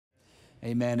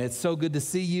Amen. It's so good to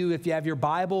see you. If you have your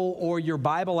Bible or your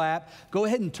Bible app, go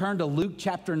ahead and turn to Luke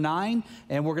chapter 9,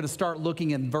 and we're going to start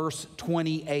looking in verse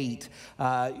 28.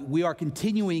 We are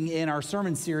continuing in our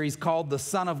sermon series called The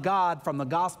Son of God from the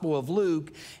Gospel of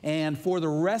Luke, and for the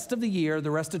rest of the year, the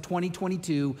rest of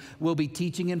 2022, we'll be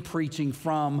teaching and preaching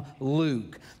from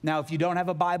Luke. Now, if you don't have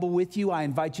a Bible with you, I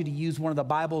invite you to use one of the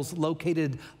Bibles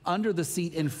located under the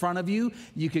seat in front of you.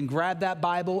 You can grab that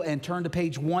Bible and turn to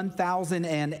page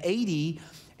 1080.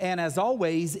 And as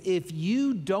always, if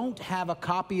you don't have a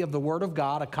copy of the Word of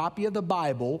God, a copy of the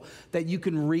Bible that you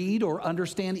can read or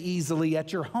understand easily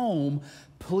at your home,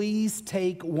 please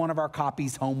take one of our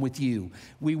copies home with you.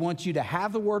 We want you to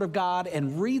have the Word of God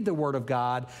and read the Word of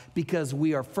God because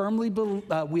we are firmly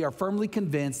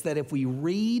convinced that if we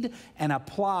read and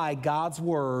apply God's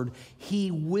Word,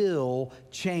 He will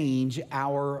change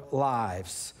our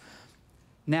lives.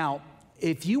 Now,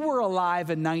 if you were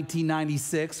alive in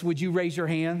 1996, would you raise your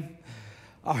hand?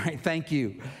 All right, thank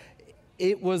you.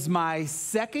 It was my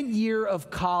second year of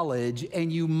college,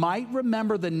 and you might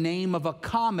remember the name of a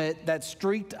comet that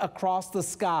streaked across the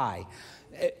sky.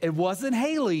 It wasn't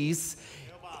Halley's.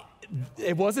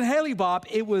 It wasn't Haley Bob.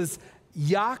 It was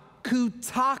Yakutaki.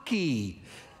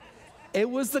 It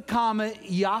was the comet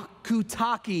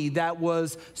Yakutaki that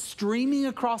was streaming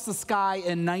across the sky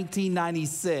in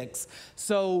 1996.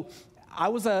 So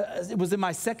it was in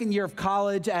my second year of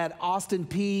college at Austin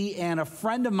P, and a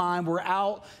friend of mine were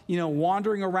out,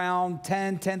 wandering around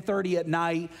 10:30 at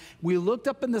night. We looked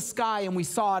up in the sky and we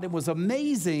saw it. It was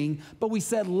amazing, but we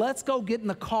said, let's go get in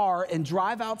the car and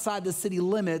drive outside the city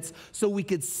limits so we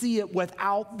could see it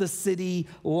without the city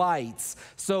lights.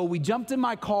 So we jumped in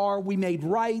my car, we made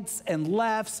rights and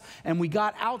lefts, and we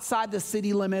got outside the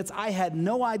city limits. I had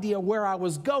no idea where I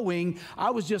was going.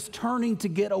 I was just turning to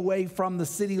get away from the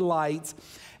city lights.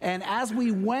 And as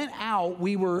we went out,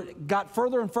 got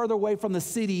further and further away from the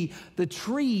city. The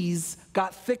trees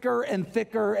got thicker and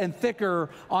thicker and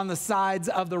thicker on the sides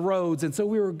of the roads. And so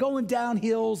we were going down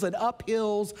hills and up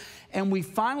hills, and we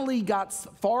finally got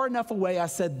far enough away. I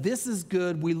said, this is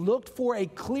good. We looked for a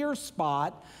clear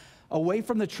spot away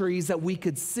from the trees that we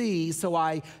could see. So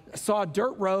I saw a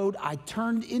dirt road. I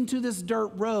turned into this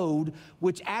dirt road,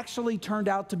 which actually turned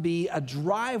out to be a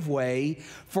driveway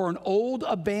for an old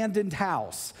abandoned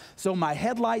house. So my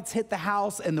headlights hit the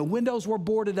house and the windows were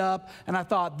boarded up, and I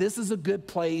thought, this is a good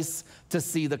place to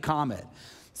see the comet.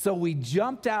 So we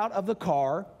jumped out of the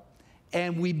car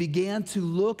and we began to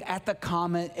look at the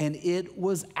comet, and it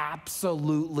was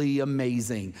absolutely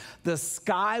amazing. The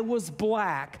sky was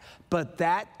black, but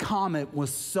that comet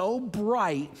was so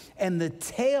bright, and the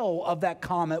tail of that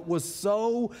comet was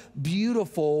so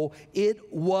beautiful,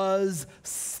 it was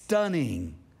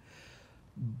stunning.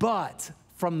 But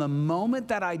from the moment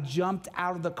that I jumped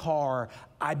out of the car,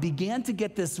 I began to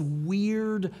get this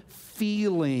weird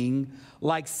feeling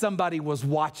like somebody was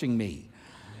watching me.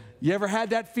 You ever had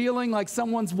that feeling like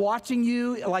someone's watching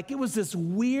you? Like it was this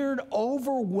weird,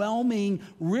 overwhelming,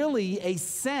 really a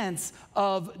sense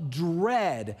of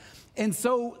dread. And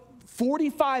so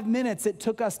 45 minutes it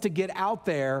took us to get out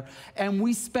there, and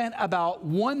we spent about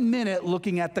 1 minute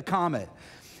looking at the comet.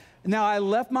 Now, I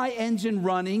left my engine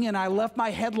running and I left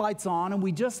my headlights on, and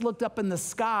we just looked up in the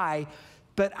sky,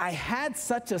 but I had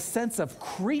such a sense of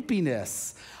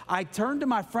creepiness. I turned to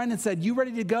my friend and said, you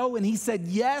ready to go? And he said,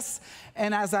 yes.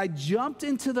 And as I jumped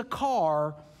into the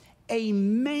car, a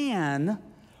man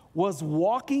was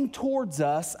walking towards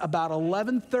us about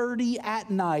 11:30 at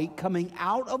night, coming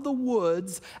out of the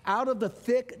woods, out of the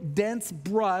thick, dense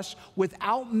brush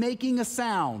without making a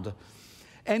sound.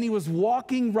 And he was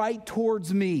walking right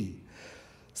towards me.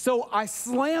 So I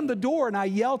slammed the door and I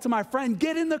yelled to my friend,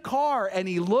 get in the car. And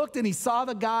he looked and he saw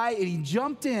the guy and he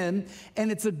jumped in.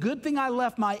 And it's a good thing I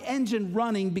left my engine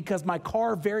running because my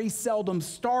car very seldom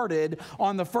started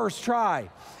on the first try.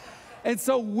 And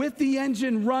so with the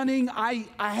engine running, I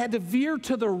had to veer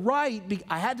to the right.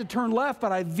 I had to turn left,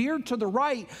 but I veered to the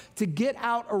right to get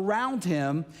out around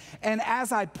him. And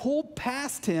as I pulled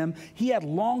past him, he had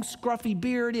long, scruffy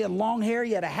beard. He had long hair.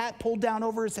 He had a hat pulled down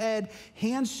over his head,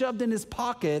 hands shoved in his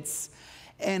pockets.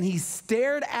 And he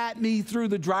stared at me through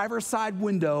the driver's side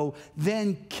window,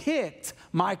 then kicked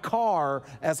my car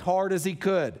as hard as he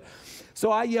could. So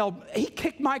I yelled, he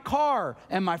kicked my car.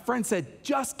 And my friend said,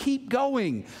 just keep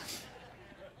going.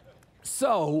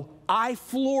 So I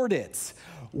floored it.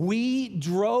 We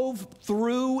drove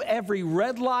through every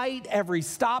red light, every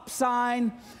stop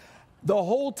sign. The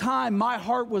whole time my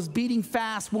heart was beating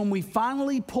fast. When we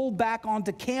finally pulled back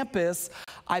onto campus,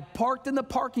 I parked in the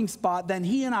parking spot. Then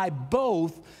he and I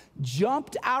both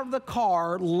jumped out of the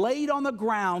car, laid on the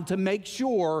ground to make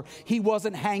sure he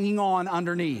wasn't hanging on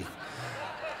underneath.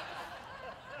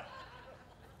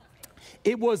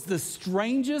 It was the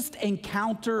strangest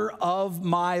encounter of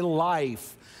my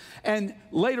life. And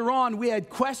later on, we had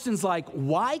questions like,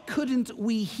 why couldn't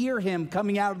we hear him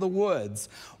coming out of the woods?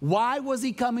 Why was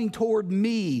he coming toward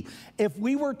me? If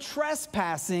we were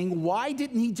trespassing, why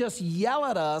didn't he just yell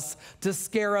at us to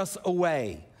scare us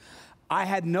away? I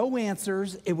had no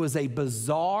answers. It was a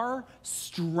bizarre,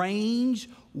 strange,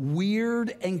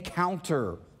 weird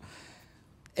encounter.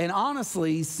 And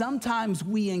honestly, sometimes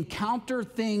we encounter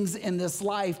things in this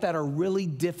life that are really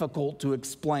difficult to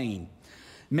explain.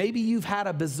 Maybe you've had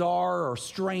a bizarre or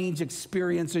strange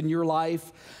experience in your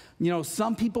life. You know,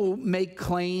 some people make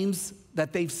claims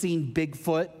that they've seen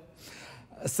Bigfoot.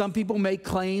 Some people make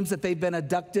claims that they've been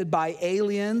abducted by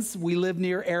aliens. We live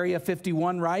near Area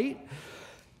 51, right?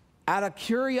 Out of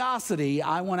curiosity,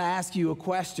 I want to ask you a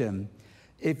question.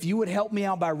 If you would help me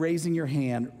out by raising your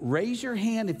hand, raise your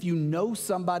hand if you know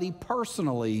somebody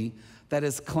personally that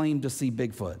has claimed to see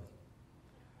Bigfoot.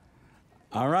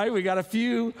 All right, we got a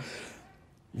few.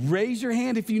 Raise your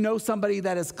hand if you know somebody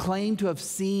that has claimed to have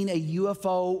seen a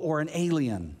UFO or an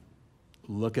alien.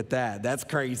 Look at that. That's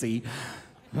crazy.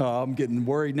 Oh, I'm getting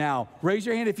worried now. Raise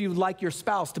your hand if you'd like your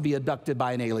spouse to be abducted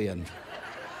by an alien.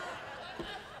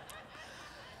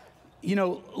 You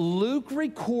know, Luke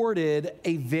recorded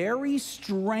a very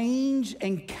strange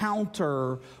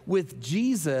encounter with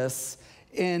Jesus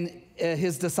and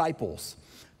his disciples.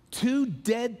 Two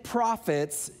dead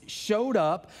prophets showed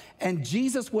up, and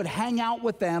Jesus would hang out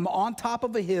with them on top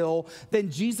of a hill.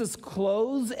 Then Jesus'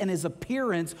 clothes and his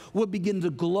appearance would begin to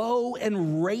glow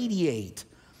and radiate.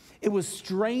 It was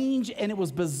strange and it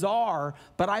was bizarre,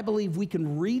 but I believe we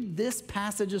can read this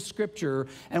passage of Scripture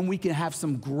and we can have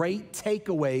some great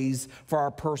takeaways for our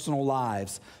personal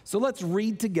lives. So let's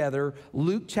read together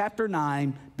Luke chapter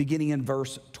 9, beginning in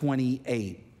verse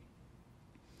 28.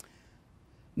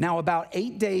 Now, about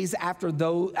 8 days after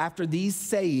these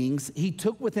sayings, he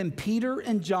took with him Peter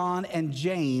and John and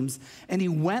James, and he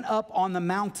went up on the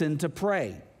mountain to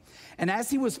pray. And as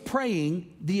he was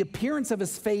praying, the appearance of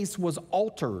his face was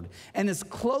altered, and his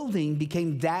clothing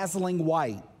became dazzling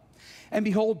white. And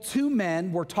behold, two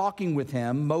men were talking with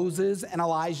him, Moses and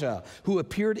Elijah, who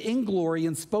appeared in glory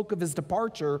and spoke of his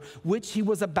departure, which he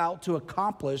was about to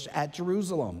accomplish at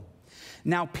Jerusalem.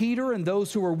 Now Peter and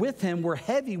those who were with him were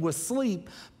heavy with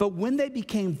sleep, but when they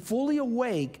became fully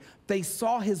awake, they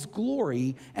saw his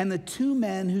glory and the two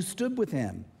men who stood with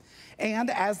him. And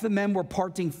as the men were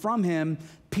parting from him,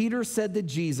 Peter said to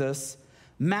Jesus,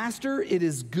 Master, it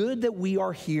is good that we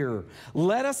are here.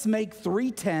 Let us make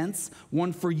 3 tents,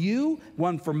 one for you,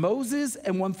 one for Moses,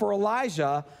 and one for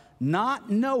Elijah,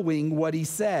 not knowing what he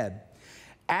said.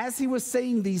 As he was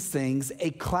saying these things, a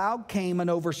cloud came and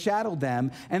overshadowed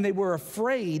them, and they were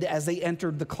afraid as they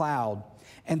entered the cloud.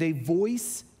 And a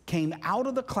voice came out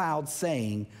of the cloud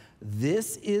saying,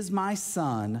 This is my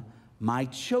son, my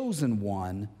chosen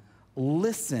one.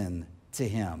 Listen to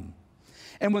him.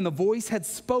 And when the voice had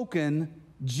spoken,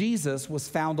 Jesus was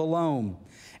found alone.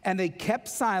 And they kept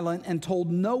silent and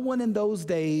told no one in those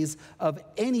days of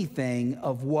anything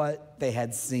of what they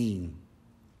had seen.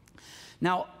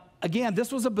 Now, again,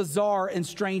 this was a bizarre and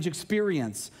strange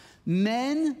experience.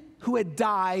 Men who had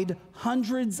died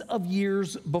hundreds of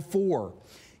years before.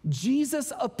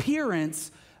 Jesus'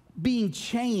 appearance being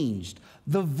changed.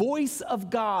 The voice of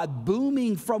God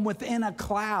booming from within a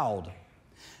cloud.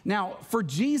 Now, for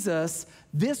Jesus,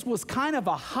 this was kind of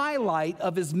a highlight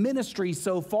of his ministry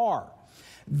so far.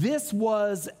 This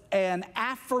was an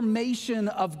affirmation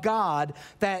of God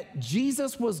that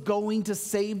Jesus was going to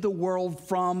save the world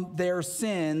from their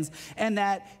sins, and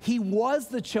that he was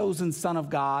the chosen Son of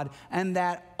God, and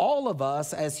that all of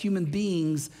us as human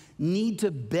beings need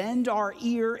to bend our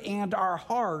ear and our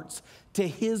hearts to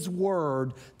his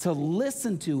word, to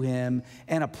listen to him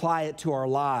and apply it to our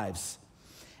lives.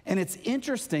 And it's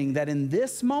interesting that in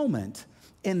this moment,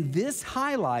 in this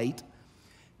highlight,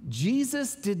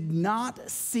 Jesus did not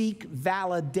seek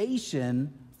validation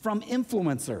from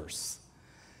influencers.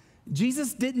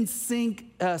 Jesus didn't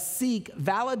seek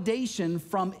validation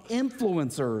from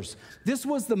influencers. This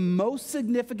was the most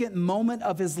significant moment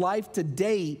of his life to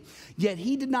date, yet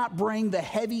he did not bring the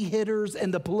heavy hitters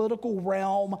in the political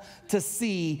realm to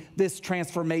see this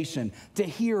transformation, to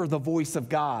hear the voice of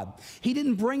God. He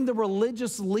didn't bring the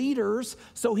religious leaders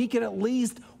so he could at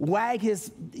least wag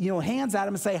his hands at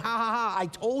him and say, ha, ha, ha, I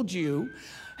told you.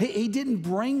 He didn't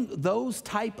bring those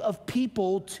type of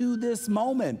people to this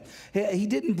moment. He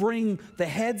didn't bring the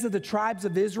heads of the tribes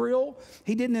of Israel.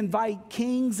 He didn't invite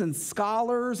kings and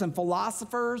scholars and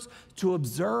philosophers to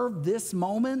observe this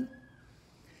moment.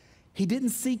 He didn't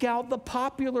seek out the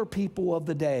popular people of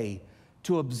the day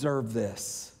to observe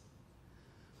this.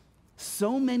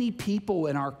 So many people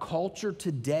in our culture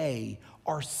today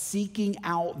are seeking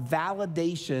out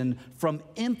validation from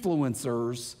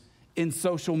influencers in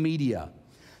social media.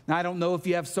 Now, I don't know if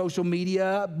you have social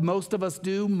media. Most of us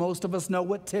do. Most of us know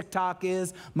what TikTok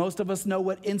is. Most of us know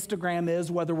what Instagram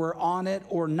is, whether we're on it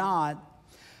or not.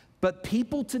 But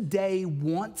people today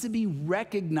want to be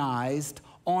recognized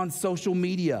on social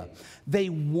media. They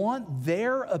want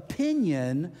their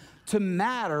opinion to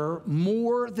matter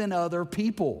more than other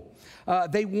people.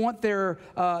 They want the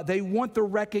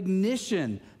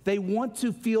recognition. They want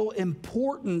to feel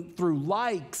important through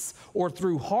likes or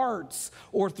through hearts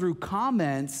or through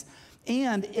comments.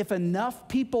 And if enough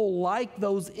people like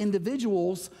those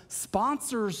individuals,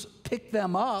 sponsors pick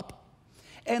them up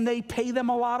and they pay them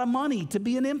a lot of money to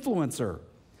be an influencer.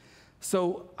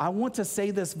 So I want to say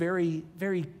this very,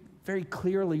 very, very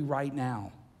clearly right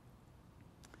now.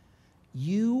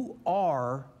 You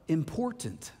are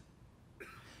important.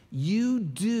 You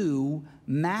do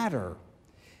matter.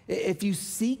 If you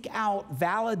seek out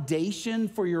validation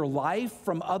for your life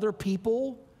from other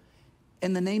people,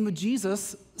 in the name of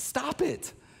Jesus, stop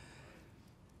it.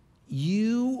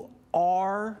 You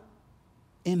are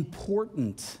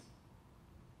important.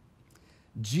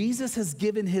 Jesus has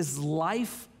given his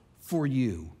life for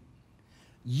you.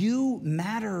 You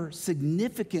matter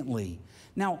significantly.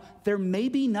 Now, there may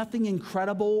be nothing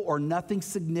incredible or nothing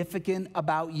significant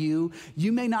about you.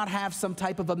 You may not have some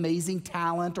type of amazing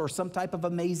talent or some type of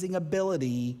amazing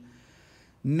ability.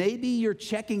 Maybe your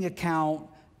checking account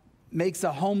makes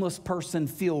a homeless person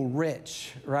feel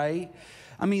rich, right?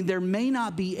 I mean, there may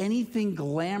not be anything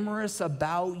glamorous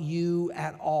about you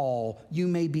at all. You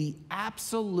may be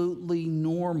absolutely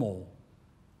normal.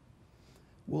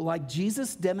 Well, like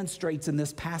Jesus demonstrates in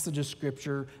this passage of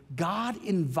Scripture, God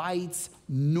invites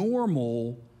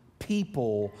normal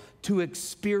people to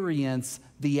experience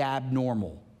the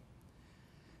abnormal.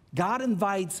 God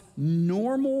invites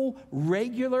normal,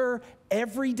 regular,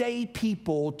 everyday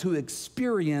people to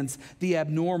experience the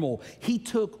abnormal. He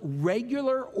took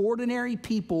regular, ordinary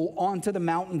people onto the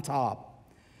mountaintop,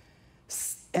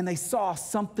 and they saw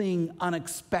something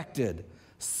unexpected,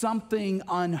 something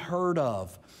unheard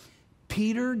of.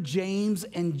 Peter, James,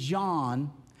 and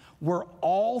John were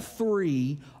all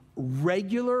three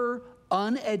regular,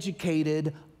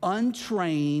 uneducated,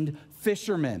 untrained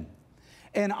fishermen.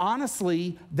 And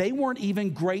honestly, they weren't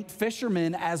even great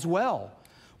fishermen as well.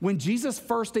 When Jesus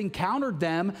first encountered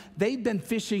them, they'd been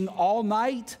fishing all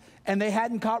night and they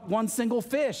hadn't caught one single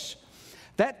fish.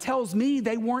 That tells me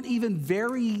they weren't even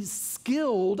very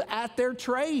skilled at their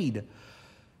trade.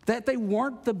 That they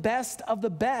weren't the best of the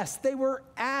best. They were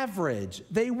average.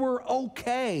 They were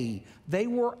okay. They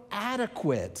were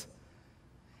adequate.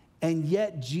 And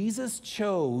yet Jesus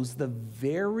chose the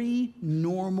very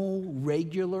normal,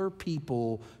 regular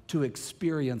people to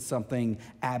experience something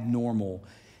abnormal.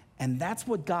 And that's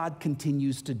what God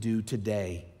continues to do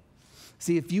today.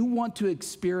 See, if you want to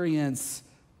experience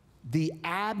the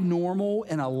abnormal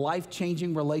in a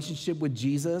life-changing relationship with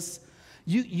Jesus,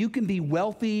 you can be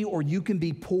wealthy or you can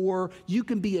be poor. You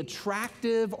can be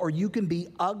attractive or you can be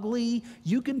ugly.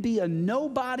 You can be a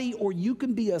nobody or you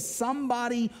can be a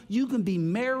somebody. You can be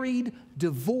married,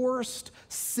 divorced,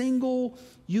 single.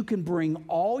 You can bring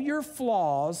all your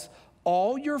flaws,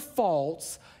 all your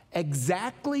faults,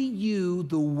 exactly you,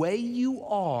 the way you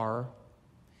are,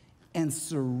 and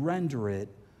surrender it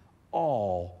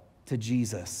all to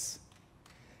Jesus.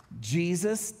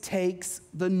 Jesus takes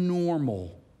the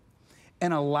normal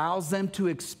and allows them to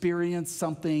experience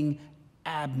something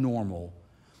abnormal.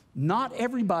 Not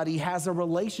everybody has a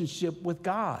relationship with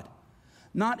God.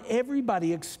 Not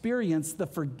everybody experiences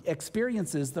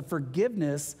the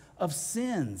forgiveness of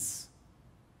sins.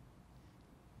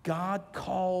 God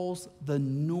calls the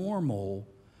normal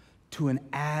to an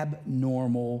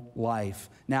abnormal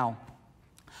life. Now,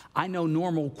 I know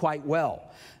normal quite well.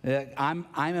 I'm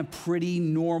a pretty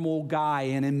normal guy,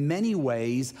 and in many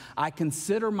ways, I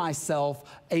consider myself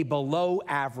a below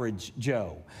average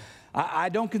Joe. I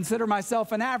don't consider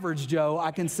myself an average Joe.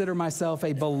 I consider myself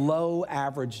a below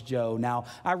average Joe. Now,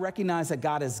 I recognize that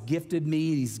God has gifted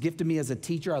me. He's gifted me as a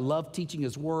teacher. I love teaching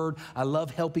His Word. I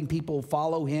love helping people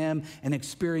follow Him and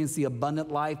experience the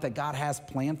abundant life that God has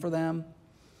planned for them.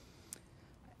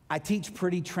 I teach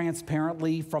pretty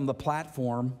transparently from the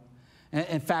platform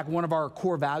In fact, one of our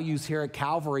core values here at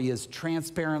Calvary is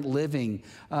transparent living,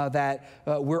 that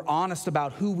we're honest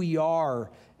about who we are,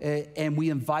 and we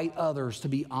invite others to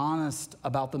be honest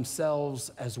about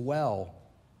themselves as well.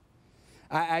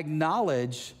 I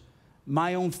acknowledge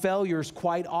my own failures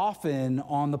quite often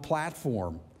on the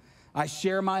platform. I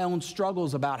share my own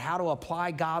struggles about how to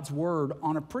apply God's word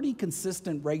on a pretty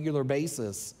consistent, regular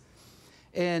basis.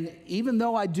 And even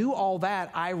though I do all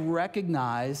that, I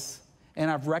recognize,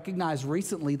 and I've recognized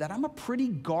recently, that I'm a pretty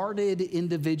guarded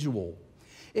individual.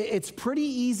 It's pretty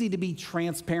easy to be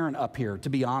transparent up here, to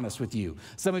be honest with you.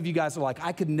 Some of you guys are like,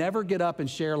 I could never get up and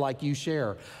share like you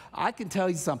share. I can tell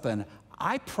you something.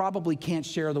 I probably can't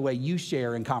share the way you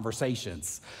share in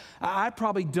conversations. I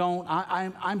probably don't.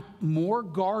 I'm more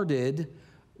guarded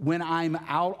when I'm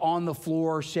out on the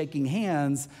floor shaking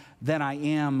hands than I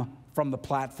am from the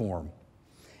platform.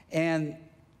 And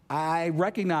I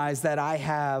recognize that I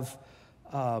have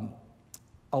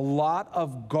a lot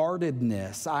of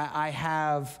guardedness. I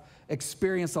have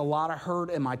experienced a lot of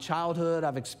hurt in my childhood.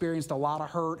 I've experienced a lot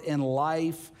of hurt in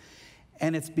life.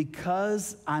 And it's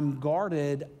because I'm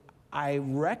guarded, I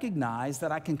recognize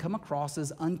that I can come across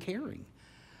as uncaring.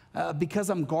 Because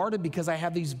I'm guarded, because I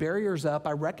have these barriers up,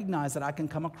 I recognize that I can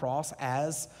come across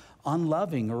as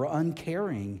unloving or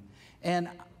uncaring. And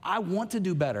I want to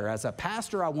do better as a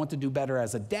pastor. I want to do better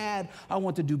as a dad. I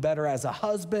want to do better as a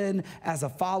husband, as a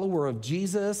follower of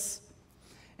Jesus.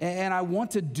 And I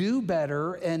want to do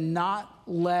better and not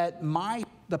let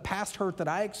the past hurt that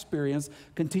I experienced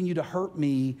continue to hurt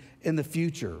me in the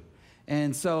future.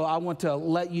 And so I want to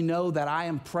let you know that I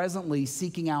am presently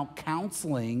seeking out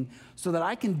counseling so that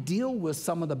I can deal with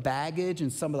some of the baggage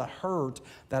and some of the hurt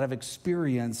that I've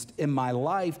experienced in my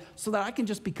life so that I can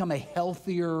just become a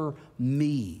healthier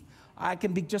me. I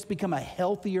can just become a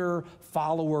healthier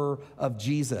follower of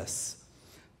Jesus.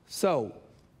 So,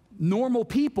 normal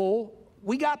people,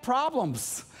 we got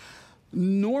problems.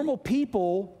 Normal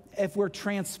people, if we're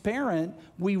transparent,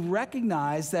 we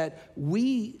recognize that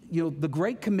the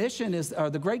Great Commission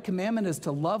the Great Commandment is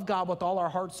to love God with all our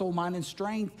heart, soul, mind, and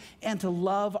strength, and to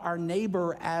love our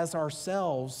neighbor as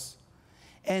ourselves.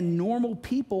 And normal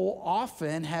people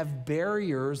often have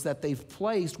barriers that they've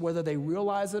placed, whether they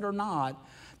realize it or not,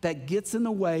 that gets in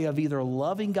the way of either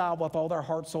loving God with all their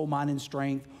heart, soul, mind, and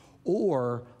strength,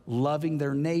 or loving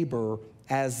their neighbor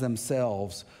as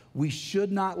themselves. We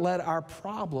should not let our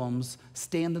problems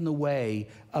stand in the way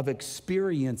of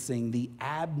experiencing the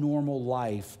abnormal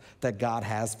life that God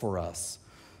has for us.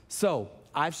 So,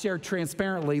 I've shared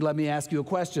transparently. Let me ask you a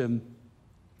question.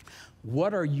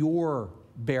 What are your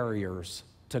barriers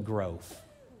to growth?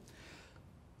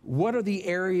 What are the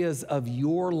areas of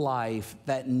your life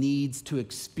that needs to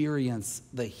experience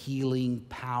the healing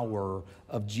power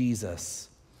of Jesus?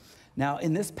 Now,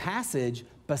 in this passage,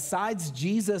 besides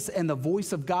Jesus and the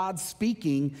voice of God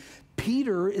speaking,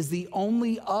 Peter is the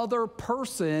only other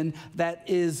person that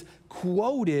is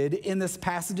quoted in this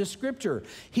passage of Scripture.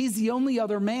 He's the only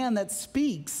other man that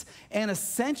speaks, and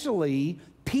essentially,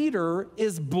 Peter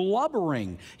is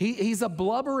blubbering. He's a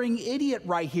blubbering idiot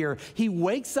right here. He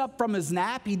wakes up from his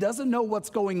nap. He doesn't know what's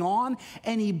going on,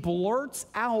 and he blurts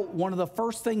out one of the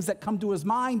first things that come to his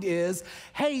mind is,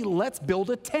 hey, let's build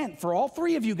a tent for all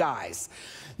three of you guys.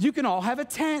 You can all have a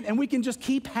tent, and we can just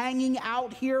keep hanging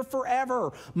out here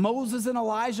forever. Moses and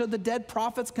Elijah, the dead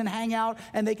prophets, can hang out,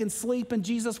 and they can sleep, and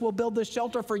Jesus will build this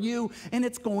shelter for you, and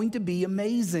it's going to be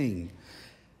amazing.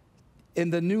 In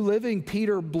the New Living,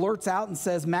 Peter blurts out and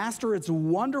says, Master, it's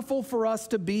wonderful for us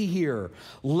to be here.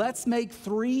 Let's make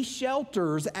 3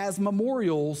 shelters as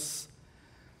memorials.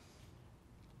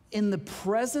 In the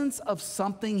presence of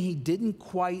something he didn't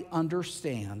quite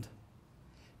understand,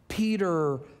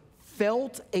 Peter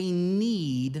felt a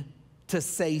need to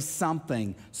say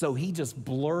something, so he just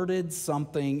blurted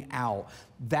something out.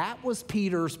 That was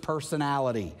Peter's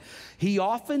personality. He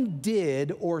often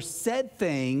did or said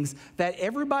things that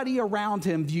everybody around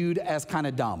him viewed as kind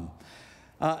of dumb.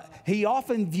 He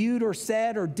often viewed or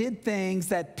said or did things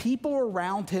that people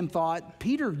around him thought,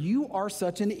 Peter, you are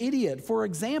such an idiot. For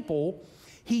example,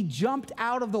 he jumped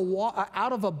out of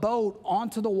a boat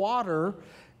onto the water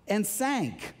and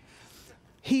sank.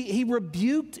 He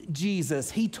rebuked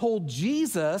Jesus. He told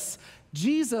Jesus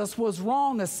was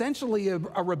wrong. Essentially, a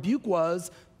rebuke was,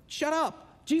 shut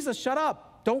up. Jesus, shut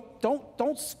up.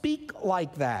 Don't speak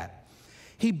like that.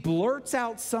 He blurts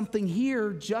out something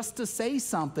here just to say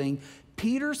something.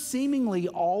 Peter seemingly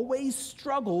always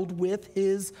struggled with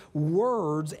his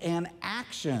words and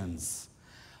actions.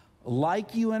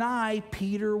 Like you and I,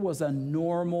 Peter was a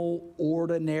normal,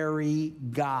 ordinary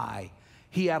guy.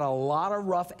 He had a lot of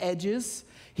rough edges.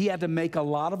 He had to make a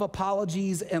lot of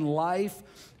apologies in life.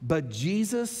 But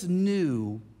Jesus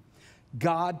knew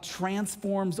God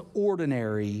transforms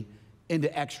ordinary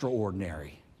into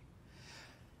extraordinary.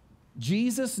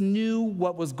 Jesus knew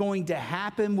what was going to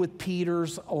happen with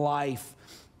Peter's life.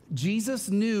 Jesus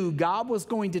knew God was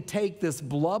going to take this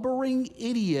blubbering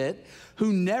idiot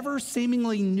who never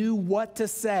seemingly knew what to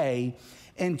say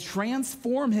and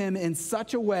transform him in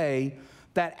such a way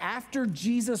that after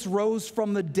Jesus rose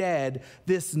from the dead,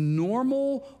 this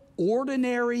normal,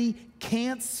 ordinary,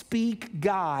 can't speak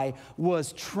guy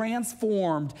was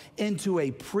transformed into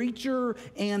a preacher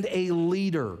and a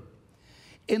leader.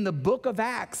 In the book of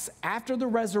Acts, after the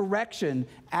resurrection,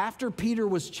 after Peter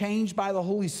was changed by the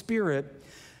Holy Spirit,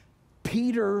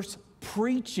 Peter's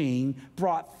preaching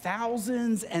brought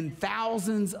thousands and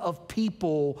thousands of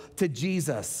people to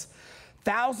Jesus.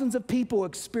 Thousands of people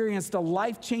experienced a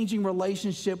life-changing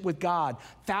relationship with God.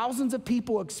 Thousands of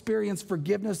people experienced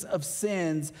forgiveness of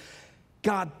sins.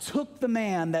 God took the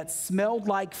man that smelled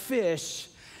like fish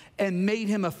and made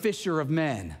him a fisher of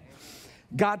men.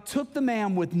 God took the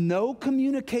man with no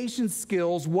communication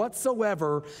skills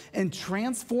whatsoever and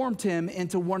transformed him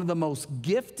into one of the most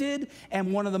gifted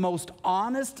and one of the most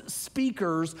honest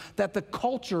speakers that the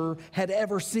culture had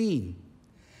ever seen.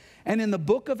 And in the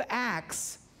book of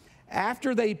Acts,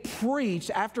 after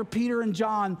Peter and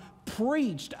John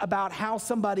preached about how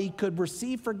somebody could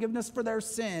receive forgiveness for their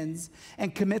sins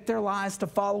and commit their lives to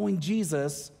following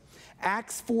Jesus,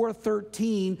 Acts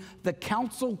 4:13, the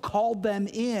council called them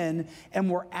in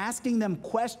and were asking them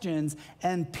questions,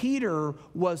 and Peter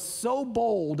was so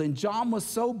bold and John was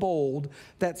so bold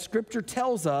that Scripture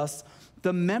tells us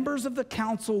the members of the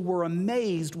council were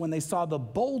amazed when they saw the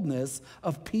boldness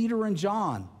of Peter and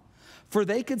John. For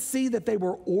they could see that they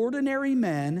were ordinary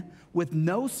men with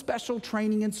no special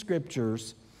training in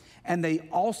Scriptures, and they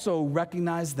also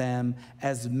recognized them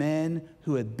as men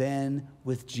who had been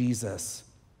with Jesus.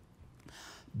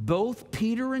 Both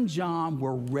Peter and John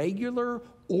were regular,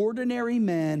 ordinary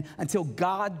men until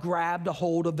God grabbed a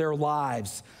hold of their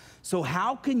lives. So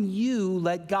how can you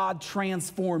let God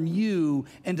transform you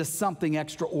into something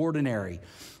extraordinary?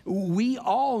 We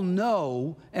all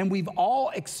know and we've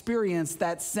all experienced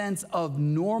that sense of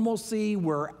normalcy.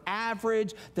 We're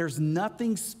average. There's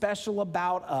nothing special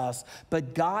about us.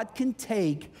 But God can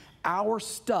take our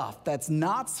stuff that's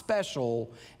not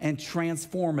special and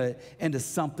transform it into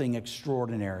something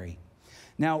extraordinary.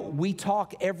 Now, we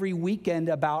talk every weekend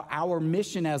about our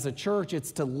mission as a church.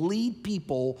 It's to lead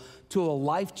people to a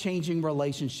life-changing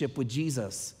relationship with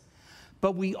Jesus.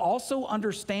 But we also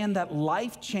understand that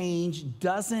life change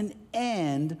doesn't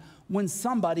end when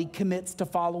somebody commits to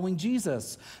following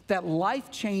Jesus. That life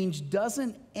change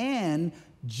doesn't end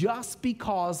just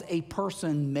because a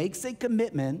person makes a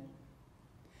commitment.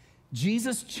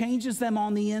 Jesus changes them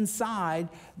on the inside.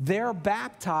 They're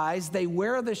baptized. They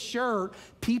wear the shirt.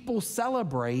 People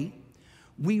celebrate.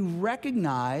 We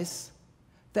recognize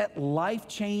that life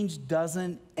change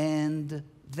doesn't end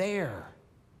there.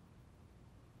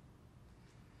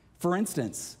 For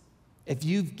instance, if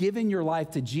you've given your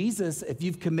life to Jesus, if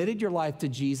you've committed your life to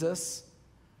Jesus,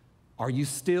 are you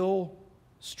still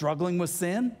struggling with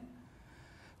sin?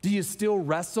 Do you still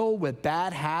wrestle with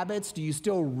bad habits? Do you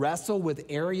still wrestle with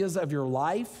areas of your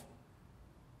life?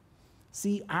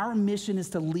 See, our mission is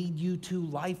to lead you to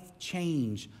life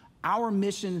change. Our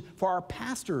mission for our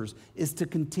pastors is to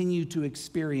continue to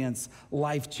experience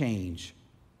life change.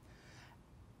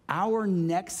 Our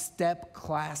next step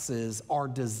classes are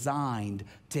designed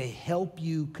to help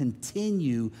you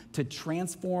continue to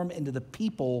transform into the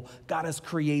people God has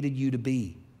created you to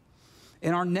be.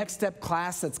 In our next step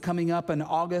class that's coming up in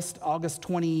August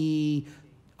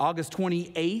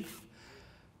 28th,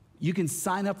 you can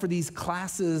sign up for these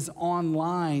classes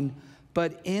online,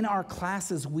 but in our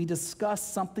classes, we discuss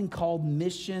something called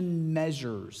mission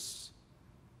measures.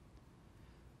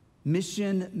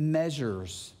 Mission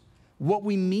measures. What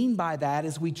we mean by that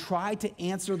is we try to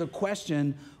answer the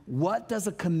question, what does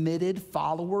a committed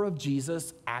follower of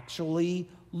Jesus actually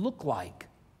look like?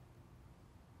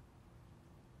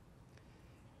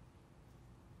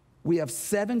 We have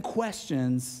 7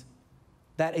 questions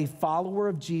that a follower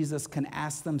of Jesus can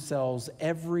ask themselves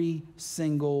every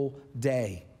single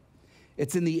day.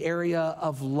 It's in the area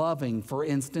of loving. For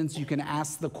instance, you can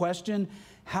ask the question,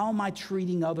 how am I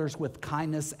treating others with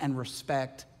kindness and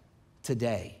respect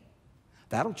today?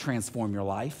 That'll transform your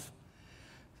life.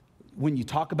 When you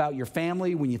talk about your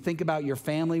family, when you think about your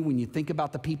family, when you think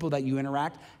about the people that you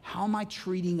interact, how am I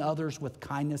treating others with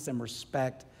kindness and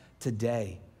respect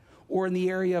today? or in the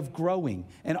area of growing.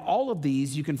 And all of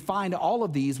these, you can find all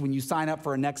of these when you sign up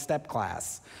for a Next Step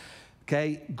class.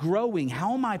 Okay, growing,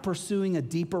 how am I pursuing a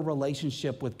deeper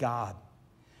relationship with God?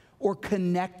 Or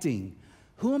connecting,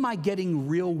 who am I getting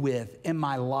real with in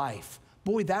my life?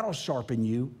 Boy, that'll sharpen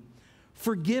you.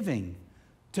 Forgiving,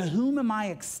 to whom am I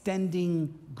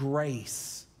extending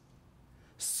grace?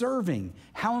 Serving,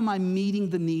 how am I meeting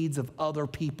the needs of other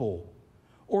people?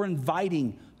 Or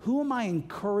inviting, who am I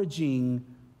encouraging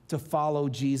to follow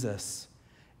Jesus?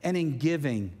 And in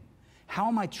giving, how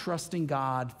am I trusting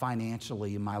God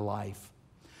financially in my life?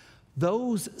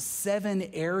 Those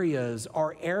 7 areas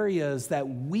are areas that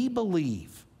we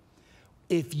believe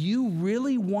if you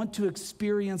really want to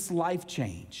experience life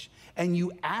change and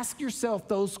you ask yourself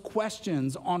those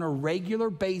questions on a regular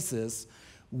basis,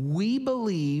 we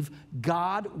believe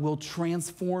God will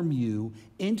transform you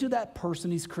into that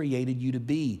person He's created you to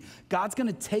be. God's going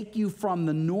to take you from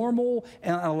the normal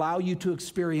and allow you to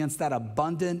experience that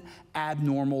abundant,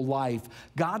 abnormal life.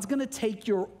 God's going to take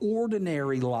your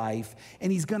ordinary life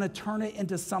and He's going to turn it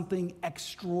into something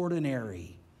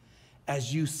extraordinary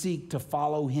as you seek to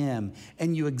follow Him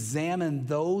and you examine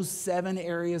those 7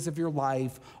 areas of your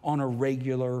life on a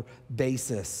regular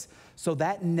basis. So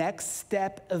that Next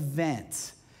Step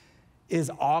event is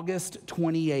August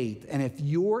 28th. And if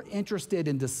you're interested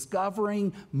in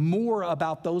discovering more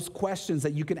about those questions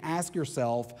that you can ask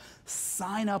yourself,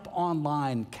 sign up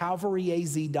online,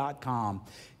 calvaryaz.com.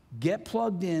 Get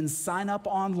plugged in, sign up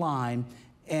online,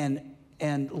 and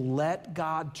let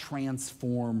God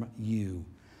transform you.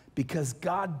 Because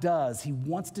God does. He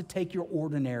wants to take your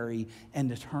ordinary and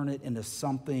to turn it into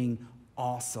something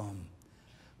awesome.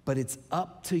 But it's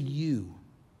up to you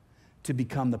to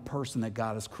become the person that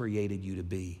God has created you to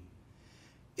be.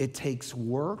 It takes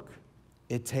work,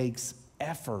 it takes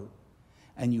effort,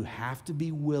 and you have to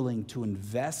be willing to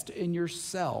invest in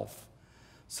yourself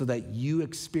so that you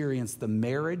experience the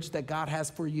marriage that God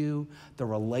has for you, the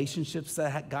relationships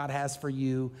that God has for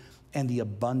you, and the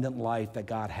abundant life that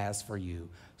God has for you.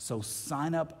 So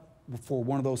sign up for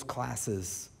one of those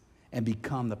classes and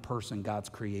become the person God's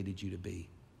created you to be.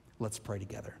 Let's pray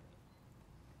together.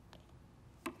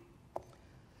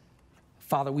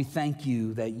 Father, we thank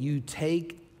you that you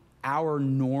take our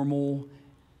normal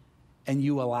and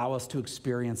you allow us to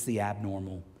experience the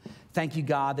abnormal. Thank you,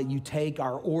 God, that you take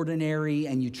our ordinary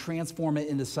and you transform it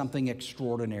into something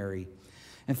extraordinary.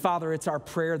 And Father, it's our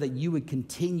prayer that you would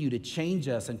continue to change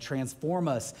us and transform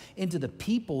us into the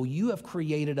people you have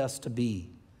created us to be.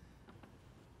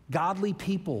 Godly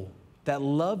people that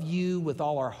love you with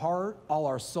all our heart, all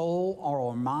our soul, all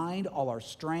our mind, all our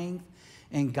strength,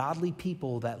 and godly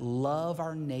people that love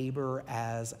our neighbor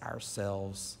as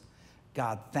ourselves.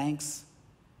 God, thanks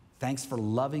for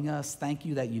loving us. Thank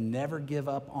you that you never give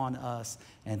up on us,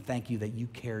 and thank you that you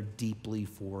care deeply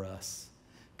for us.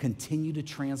 Continue to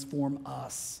transform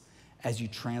us as you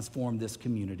transform this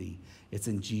community. It's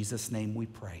in Jesus' name we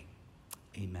pray.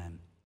 Amen.